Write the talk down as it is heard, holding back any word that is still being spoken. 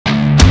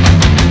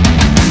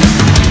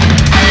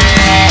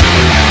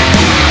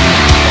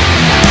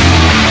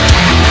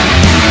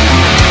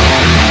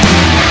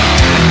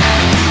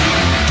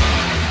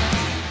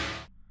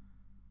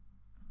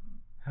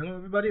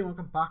everybody,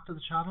 welcome back to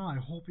the channel. I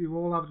hope you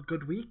all have a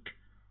good week.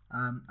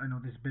 I know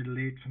this is a bit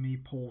late for me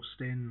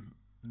posting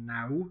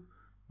now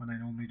when I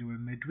normally do it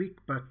midweek,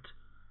 but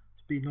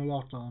it's been a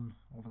lot on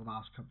over the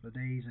last couple of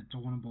days. I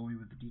don't want to bore you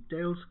with the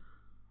details,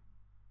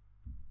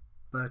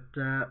 but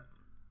it's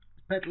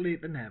better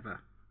late than never.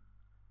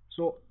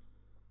 So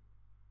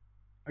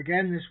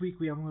again, this week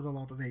we haven't got a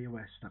lot of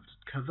AOS stuff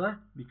to cover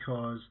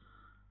because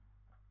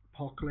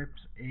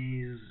Apocalypse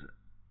is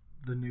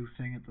the new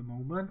thing at the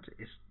moment.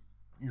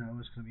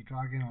 It's going to be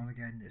dragging on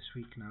again this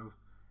week now.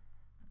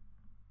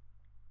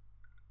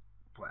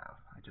 Well,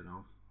 I don't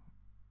know.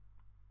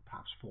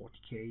 Perhaps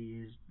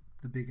 40k is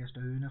the biggest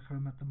earner for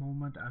him at the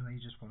moment, and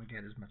they just want to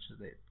get as much as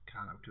they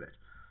can out of it.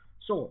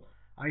 So,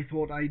 I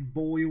thought I'd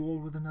bore you all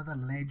with another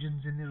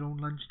Legends in Their Own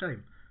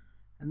Lunchtime.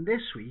 And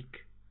this week,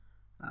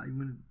 I'm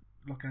going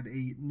to look at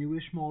a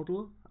newish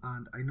model,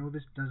 and I know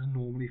this doesn't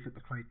normally fit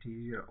the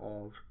criteria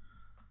of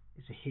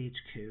it's a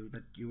HQ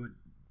that you would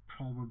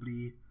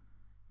probably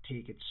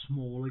take at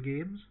smaller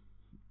games,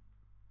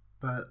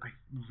 but I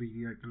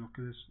really like the look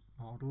of this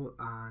model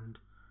and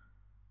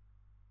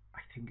I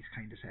think it's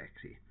kind of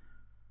sexy.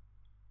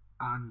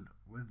 And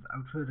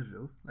without further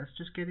ado, let's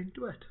just get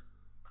into it.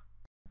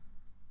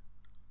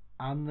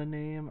 And the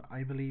name,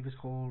 I believe, is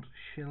called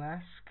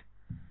Syll'Eske.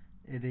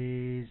 It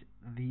is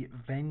the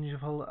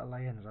Vengeful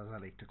Alliance, as I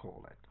like to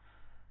call it.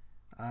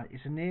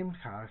 It's a named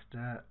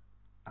character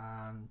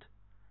and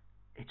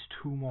it's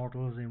two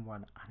models in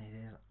one, and it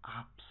is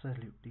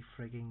absolutely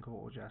frigging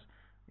gorgeous.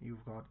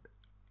 You've got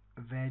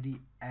a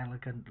very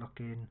elegant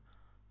looking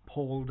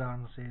pole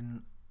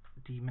dancing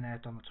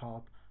demonette on the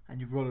top, and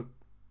you've got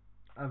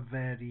a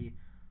very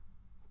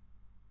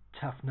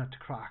tough nut to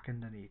crack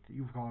underneath.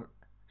 It's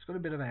got a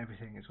bit of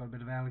everything. It's got a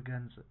bit of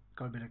elegance, it's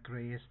got a bit of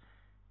grace,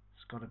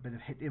 it's got a bit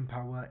of hitting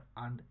power,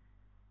 and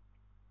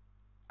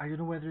I don't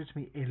know whether it's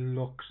me, it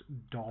looks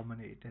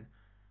dominating.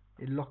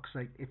 It looks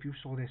like if you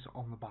saw this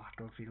on the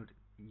battlefield,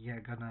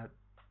 you're gonna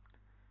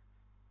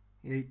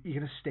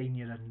stain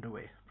your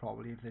underwear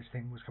probably if this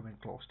thing was coming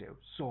close to you.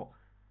 So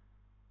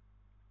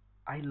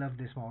I love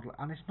this model,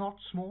 and it's not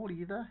small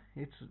either.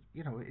 It's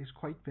it's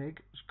quite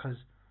big, because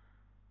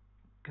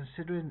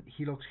considering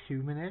he looks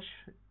humanish,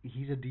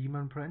 he's a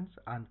demon prince,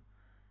 and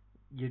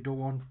you don't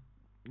want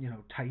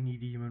tiny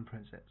demon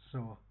princes.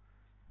 So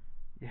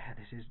yeah,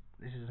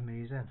 this is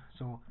amazing.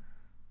 So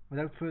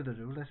without further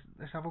ado,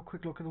 let's have a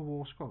quick look at the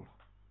war scroll.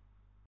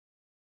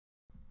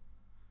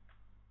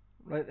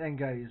 Right then,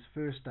 guys,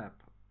 first up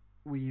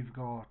we've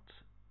got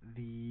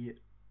the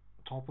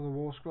top of the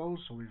war scroll.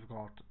 So we've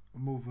got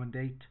movement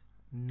 8,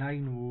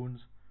 9 wounds,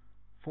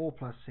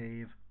 4+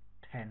 save,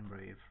 10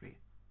 bravery.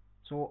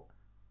 So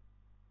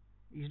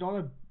he's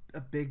not a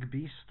big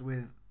beast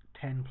with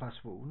 10+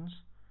 wounds,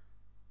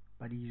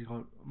 but he's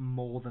got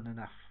more than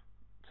enough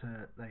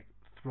to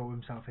throw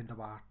himself into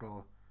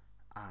battle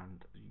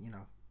and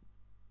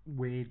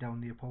weigh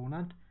down the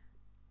opponent.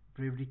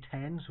 Bravery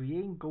 10, so he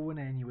ain't going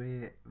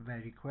anywhere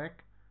very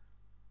quick,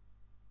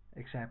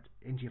 except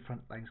into your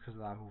front lines because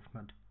of that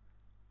movement.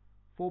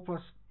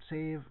 4+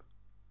 save,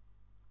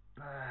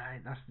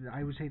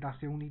 I would say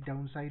that's the only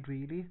downside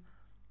really,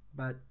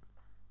 but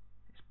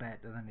it's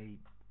better than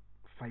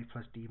a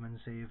 5+ demon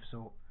save,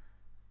 so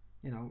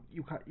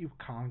you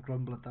can't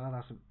grumble at that.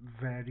 That's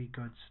a very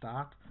good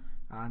start,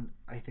 and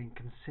I think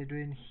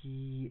considering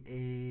he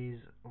is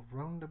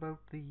around about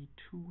the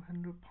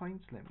 200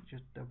 points, let me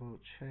just double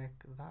check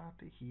that.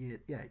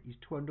 He's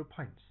 200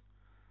 points.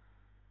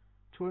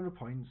 200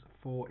 points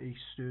for a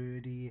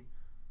sturdy,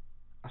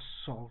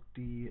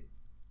 assaulty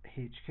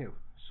HQ.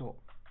 So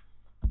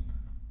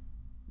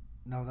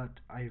now that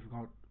I've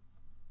got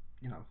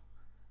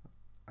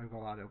that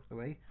out of the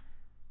way,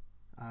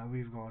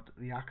 we've got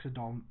the Axe of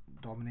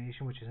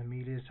Domination, which is a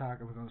melee attack,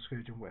 and we've got the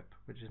Scourging Whip,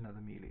 which is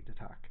another melee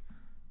attack.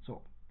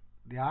 So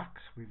the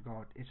Axe, we've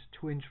got its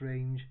 2-inch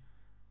range,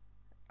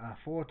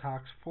 4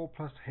 attacks,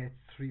 4+ hit,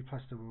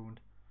 3+ the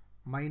wound,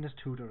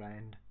 -2 to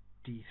rend,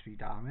 D3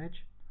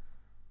 damage.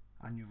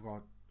 And you've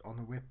got on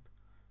the Whip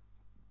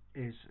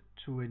is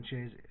 2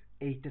 inches,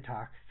 8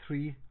 attack,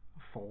 3,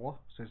 4,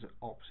 so it's the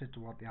opposite to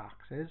what the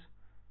Axe is,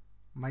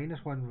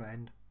 -1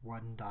 rend,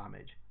 1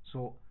 damage.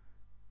 So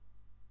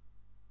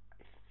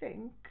I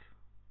think,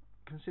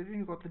 considering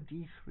you've got the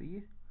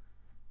D3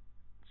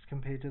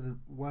 compared to the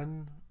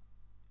 1,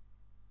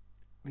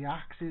 the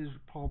Axe is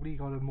probably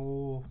got a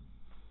more,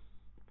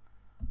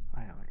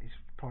 I don't know, it's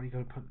probably got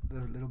to put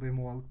a little bit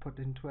more output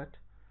into it.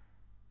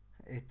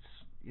 It's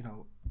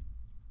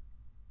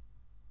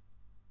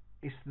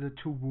it's the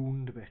 2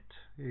 wound bit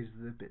is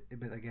the bit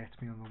that gets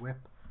me on the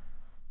Whip.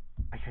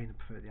 I kind of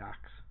prefer the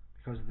Axe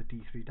because of the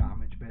D3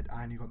 damage bit,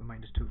 and you've got the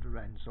 -2 to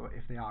rend, so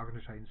if they are going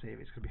to try and save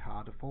it, it's going to be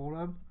harder for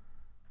them.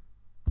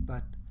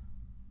 But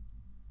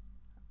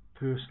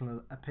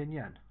personal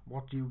opinion,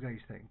 what do you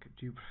guys think?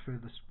 Do you prefer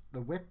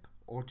the Whip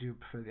or do you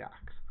prefer the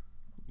Axe?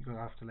 You're going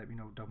to have to let me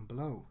know down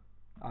below.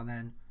 And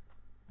then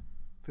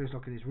first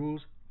look at his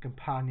rules.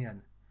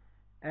 Companion.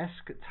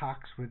 Eske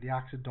attacks with the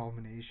Axe of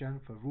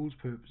Domination. For rules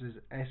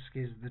purposes, Eske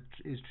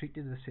is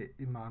treated the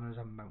same manner as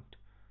a mount.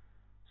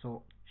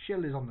 So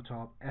Syll is on the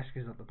top, Eske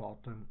is at the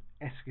bottom.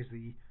 Eske is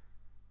the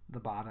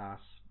badass,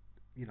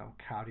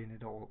 carrying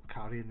it all,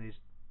 carrying this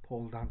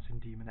pole dancing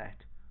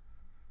demonette.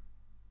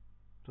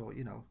 So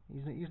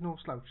he's no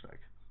slouch like.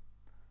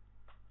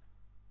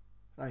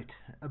 Right,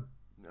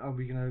 are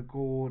we gonna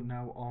go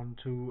now on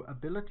to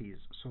abilities?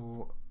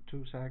 So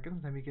 2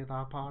 seconds, let me get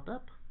that part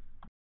up.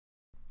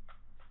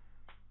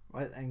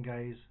 Right then,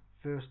 guys.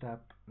 First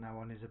up now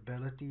on his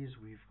abilities,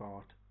 we've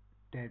got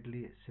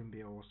Deadly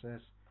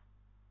Symbiosis.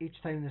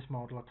 Each time this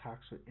model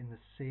attacks in the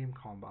same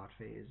combat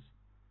phase,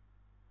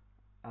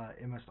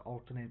 it must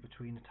alternate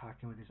between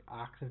attacking with his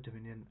axe of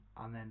Dominion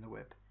and then the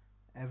whip.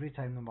 Every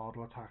time the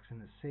model attacks in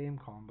the same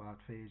combat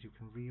phase, you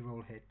can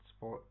reroll hits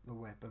for the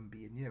weapon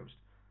being used.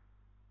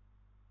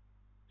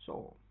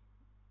 So,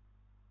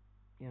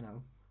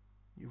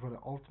 you've got to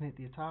alternate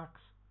the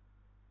attacks,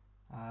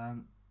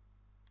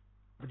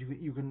 but you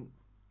can, you can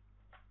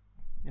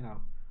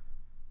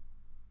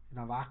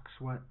have axe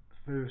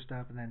first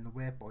up and then the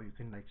whip, or you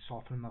can like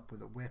soften them up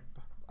with a whip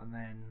and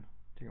then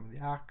take them with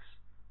the axe.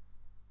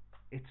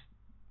 It's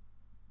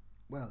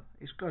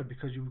good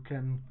because you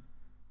can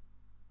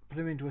put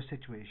them into a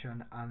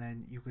situation and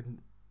then you can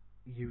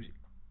use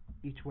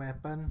each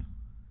weapon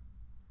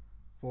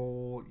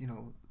for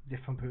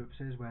different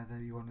purposes, whether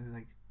you want to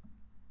like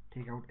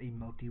take out a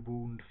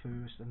multi-wound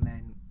first and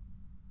then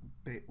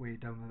way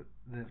down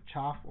the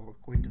chaff, or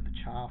go into the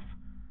chaff,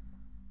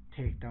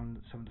 take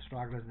down some of the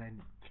stragglers and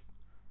then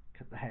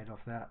cut the head off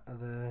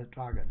the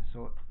dragon.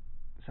 So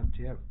it's up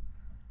to you.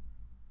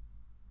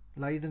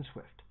 Lithe and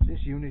Swift. This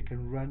unit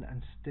can run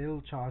and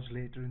still charge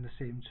later in the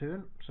same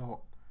turn,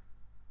 so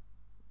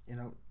it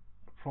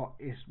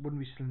wouldn't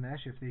be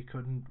Syll'Eske if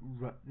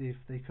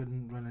they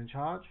couldn't run and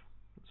charge.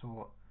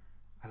 So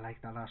I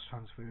like that that's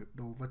transferred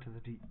over to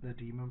the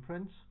Demon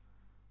Prince.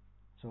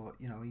 So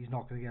he's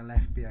not going to get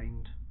left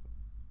behind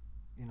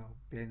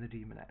behind the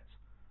Demonettes.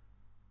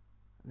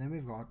 And then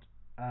we've got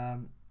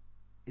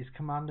his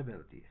command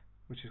ability,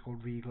 which is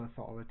called Regal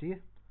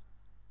Authority.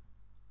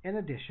 In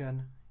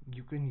addition,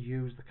 you can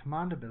use the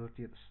command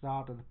ability at the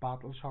start of the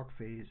battle shock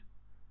phase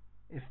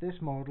if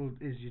this model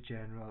is your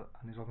general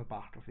and is on the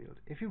battlefield.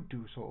 If you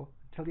do so,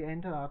 until the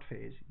end of that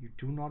phase, you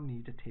do not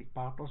need to take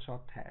battle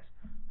shock tests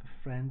for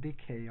friendly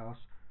chaos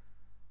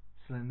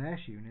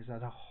Syll'Eske units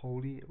that are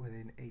wholly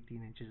within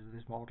 18 inches of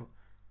this model.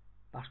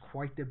 That's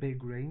quite a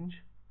big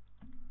range,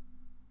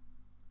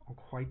 or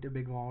quite a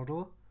big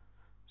model.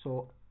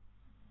 So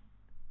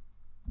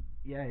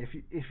yeah,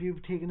 if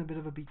you've taken a bit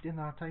of a beating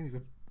that time, you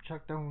could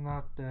chuck down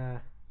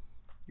that.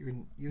 You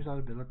can use that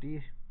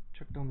ability,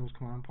 chuck down those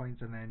command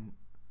points, and then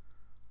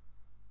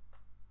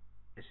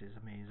this is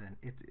amazing.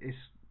 It's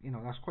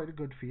that's quite a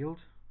good field.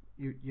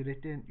 You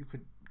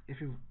could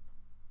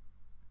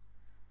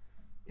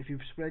if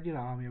you've spread your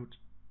army out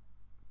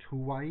too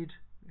wide,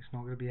 it's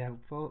not going to be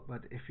helpful.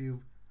 But if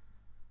you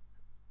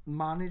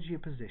manage your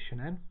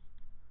positioning,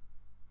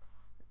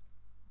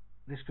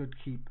 this could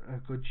keep a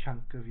good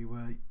chunk of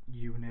your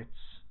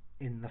units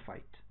in the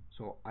fight.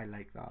 So I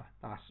like that.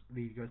 That's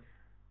really good.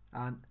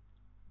 And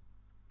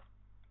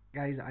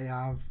guys, I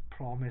have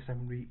promised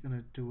I'm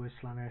gonna do a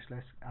Syll'Eske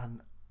list,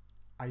 and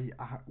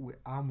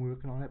I'm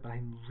working on it, but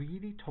I'm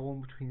really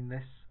torn between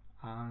this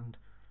and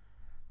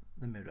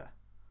the mirror.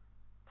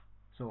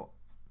 So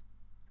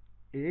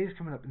it is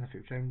coming up in the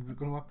future. I'm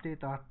going to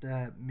update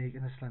that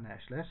making a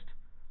Syll'Eske list,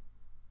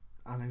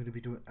 and I'm going to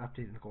be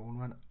updating the golden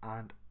one.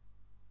 And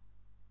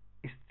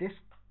it's this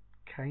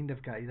kind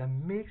of guy that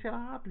makes it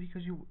hard,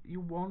 because you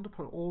want to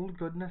put all the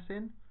goodness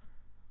in,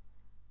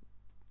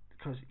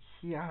 because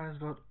he has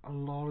got a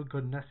lot of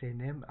goodness in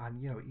him, and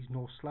he's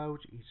no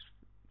slouch. He's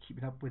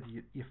keeping up with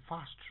your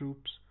fast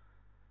troops.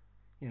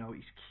 He's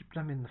keeping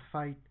them in the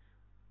fight.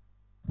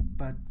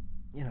 But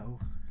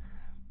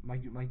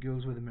my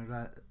girls with the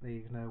mirror,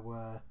 they're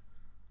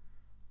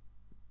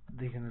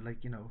gonna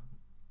like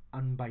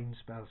unbind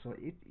spell. So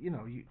it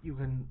you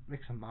can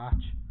mix and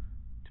match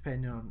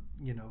depending on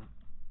your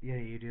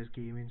area's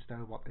gaming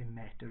style, what the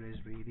meta is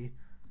really.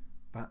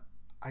 But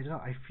I don't know,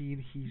 I feel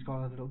he's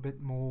got a little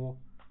bit more.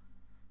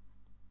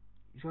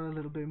 He's got a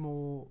little bit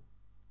more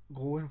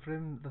going for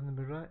him than the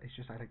mirror. It's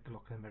just I like the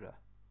look of the mirror.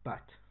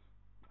 But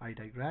I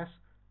digress.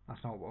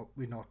 That's not what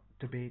we're not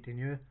debating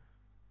here.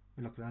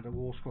 We're looking at a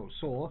war scroll.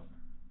 So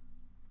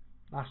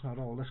that's not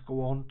all. Let's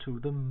go on to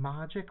the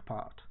magic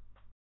part.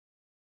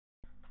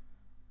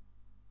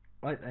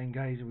 Right then,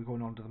 guys, we're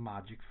going on to the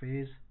magic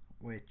phase,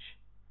 which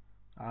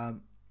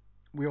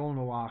we all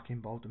know Arcane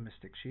Bolt and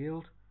Mystic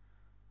Shield.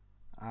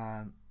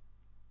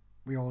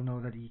 We all know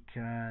that he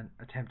can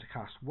attempt to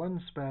cast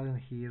one spell in the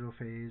hero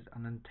phase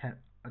and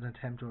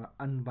attempt to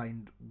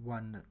unbind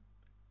one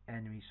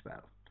enemy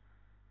spell.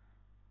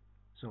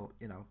 So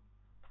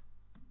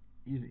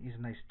he's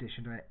a nice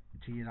addition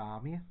to your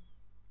army,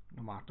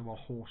 no matter what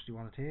host you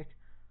want to take.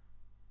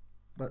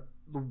 But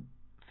the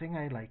thing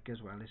I like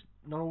as well is,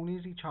 not only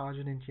is he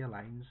charging into your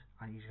lines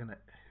and he's going to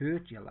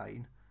hurt your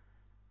line,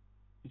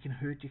 he can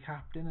hurt your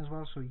captain as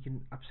well, so he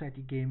can upset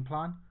your game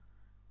plan.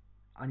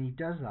 And he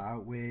does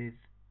that with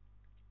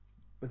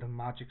with a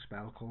magic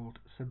spell called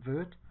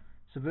Subvert.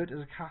 Subvert is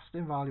a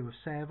casting value of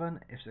 7.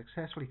 If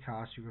successfully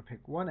cast, you can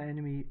pick one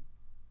enemy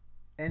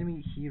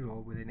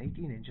hero within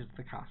 18 inches of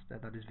the caster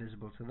that is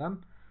visible to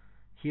them.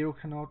 Hero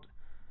cannot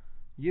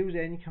use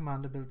any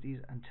command abilities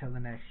until the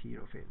next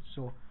hero phase.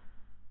 So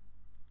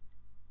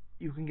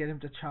you can get him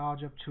to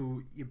charge up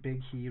to your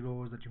big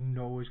heroes that you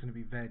know is going to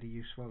be very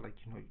useful. Like,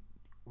 you know,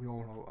 we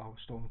all know our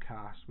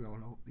Stormcast, we all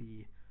know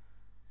the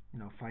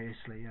Fire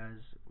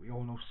Slayers, we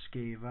all know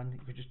Skaven. You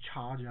can just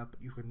charge up.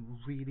 You can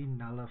really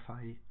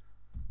nullify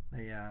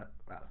the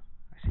well,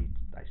 I say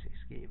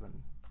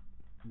Skaven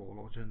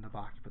warlords in the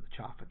back. You put the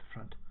chaff at the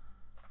front.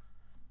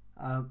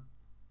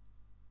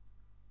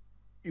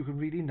 You can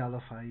really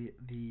nullify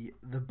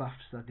the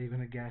buffs that they're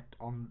going to get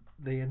on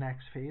their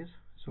next phase.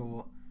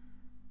 So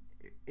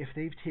if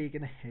they've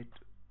taken a hit,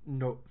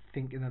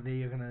 thinking that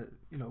they are going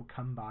to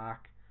come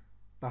back,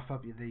 buff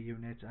up their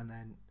units and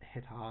then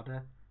hit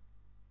harder.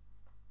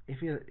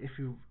 If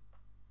you've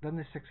done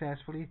this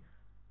successfully,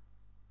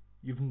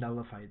 you've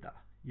nullified that.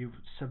 You've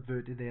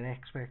subverted their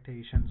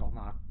expectations on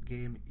that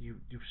game.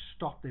 You've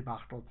stopped their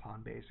battle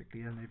plan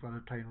basically, and they've got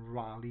to try and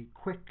rally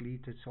quickly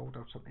to sort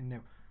out something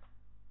new.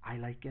 I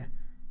like it.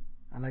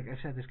 And like I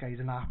said, this guy's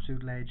an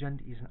absolute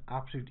legend. He's an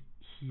absolute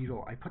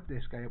hero. I put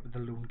this guy up with the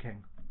Loon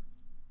King.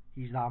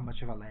 He's that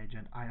much of a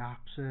legend. I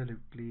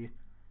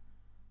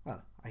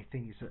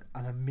think he's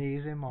an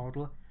amazing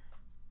model.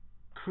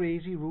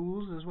 Crazy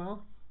rules as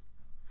well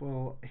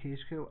for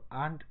HQ,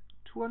 and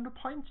 200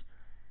 points.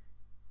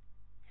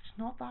 It's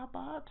not that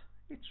bad.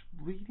 It's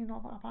really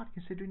not that bad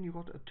considering you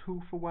got a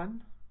 2-for-1.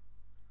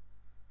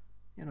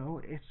 You know,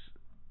 it's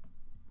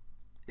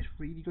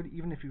really good.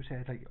 Even if you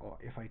said like,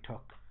 if I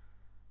took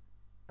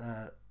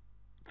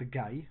the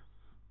guy,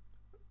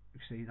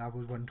 say that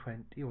was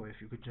 120, or if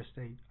you could just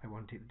say I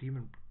want to take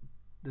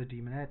the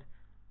demon head,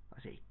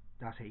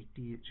 that's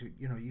 80.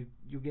 You know,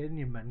 you're getting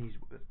your money's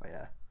worth by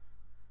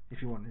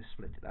if you want to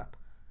split it up.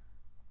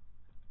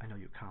 I know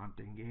you can't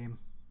in game,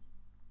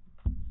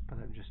 but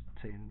I'm just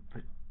saying,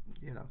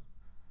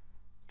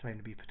 trying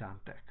to be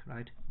pedantic,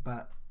 right?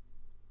 But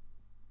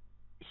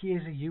he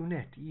is a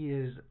unit. He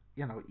is,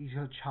 he's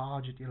going to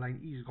charge at your line.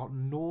 He's got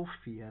no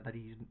fear that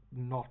he's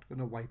not going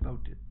to wipe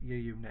out your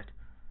unit.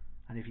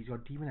 And if he's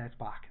got demon heads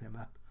backing him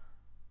up,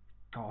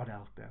 God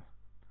help him.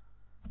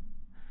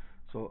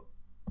 So,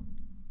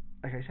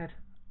 like I said,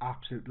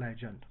 absolute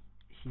legend.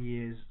 He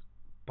is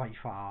by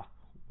far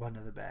one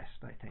of the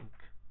best, I think,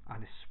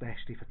 and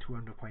especially for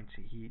 200 points.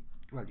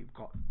 You've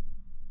got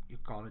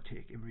to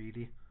take him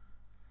really.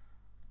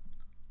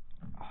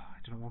 I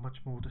don't know what much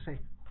more to say,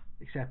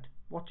 except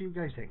what do you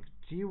guys think?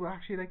 Do you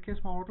actually like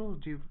his model?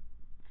 Do you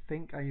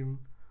think I'm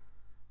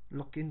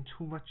looking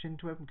too much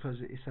into it because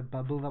it's a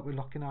bubble that we're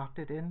looking at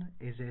it in?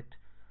 Is it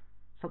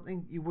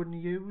something you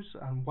wouldn't use,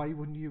 and why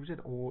wouldn't you use it,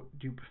 or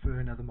do you prefer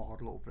another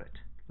model over it?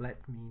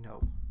 Let me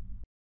know.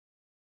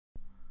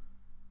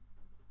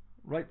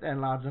 Right then,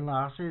 lads and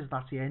lasses,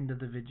 that's the end of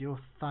the video.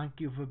 Thank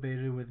you for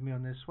bearing with me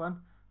on this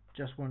one.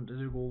 Just wanted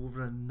to go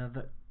over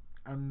another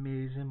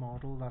amazing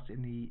model that's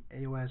in the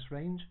AOS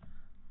range.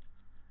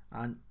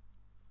 And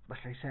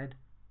like I said,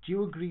 do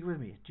you agree with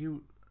me? Do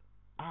you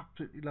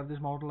absolutely love this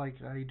model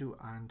like I do?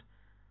 And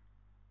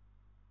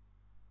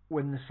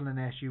when the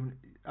Syll'Eske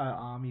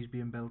army is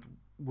being built,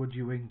 would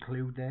you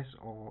include this,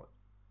 or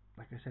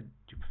like I said,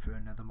 do you prefer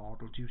another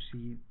model? Do you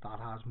see that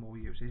has more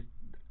uses?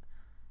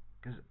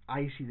 Because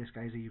I see this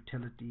guy as a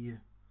utility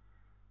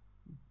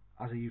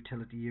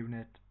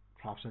unit.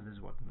 Perhaps others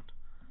wouldn't.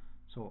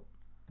 So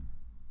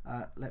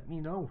let me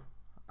know.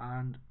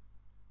 And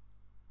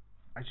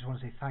I just want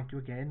to say thank you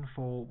again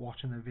for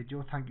watching the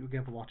video. Thank you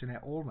again for watching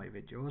all my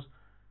videos.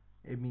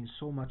 It means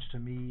so much to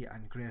me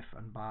and Griff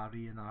and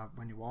Barry and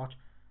when you watch.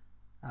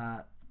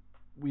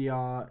 We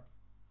are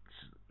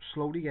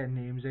slowly getting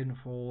names in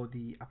for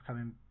the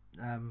upcoming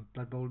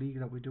Blood Bowl League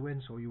that we're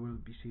doing, so you will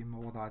be seeing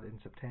more of that in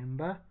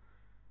September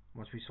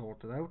once we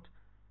sort it out.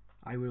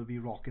 I will be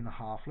rocking the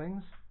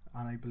halflings,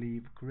 and I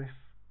believe Griff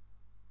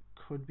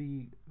could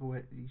be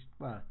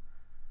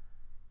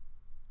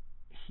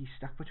he's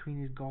stuck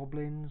between his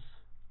goblins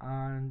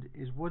and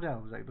his wood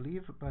elves, I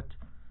believe, but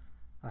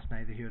that's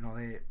neither here nor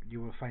there.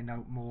 You will find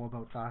out more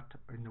about that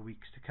in the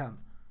weeks to come.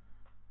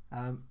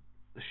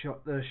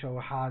 The show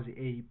has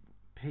a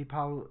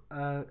PayPal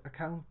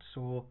account,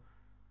 so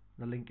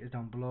the link is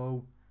down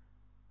below.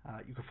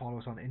 You can follow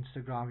us on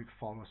Instagram, you can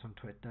follow us on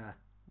Twitter.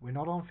 We're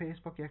not on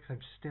Facebook yet because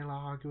I'm still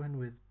arguing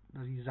with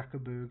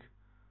Zuckerberg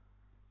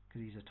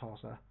because he's a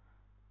tosser.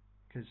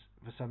 Because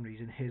for some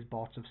reason his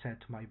bots have said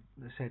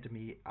to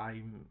me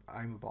I'm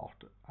a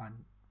bot,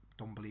 and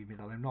don't believe me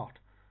that I'm not.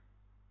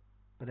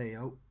 But there you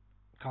go,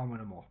 can't win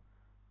them all.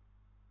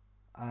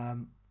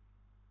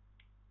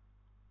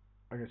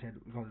 Like I said,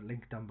 we've got a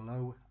link down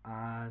below,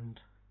 and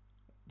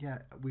yeah,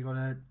 we got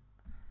a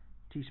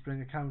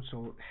Teespring account,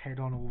 so head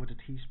on over to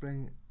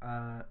Teespring,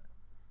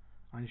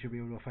 and you should be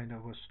able to find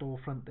our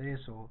storefront there.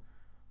 So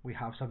we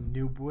have some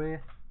noob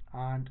wear,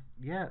 and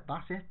yeah,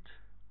 that's it.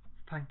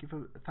 Thank you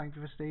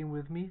for staying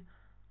with me.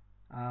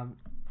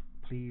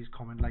 please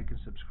comment, like and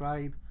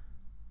subscribe,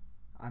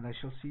 and I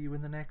shall see you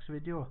in the next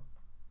video.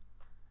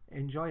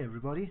 Enjoy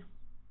everybody.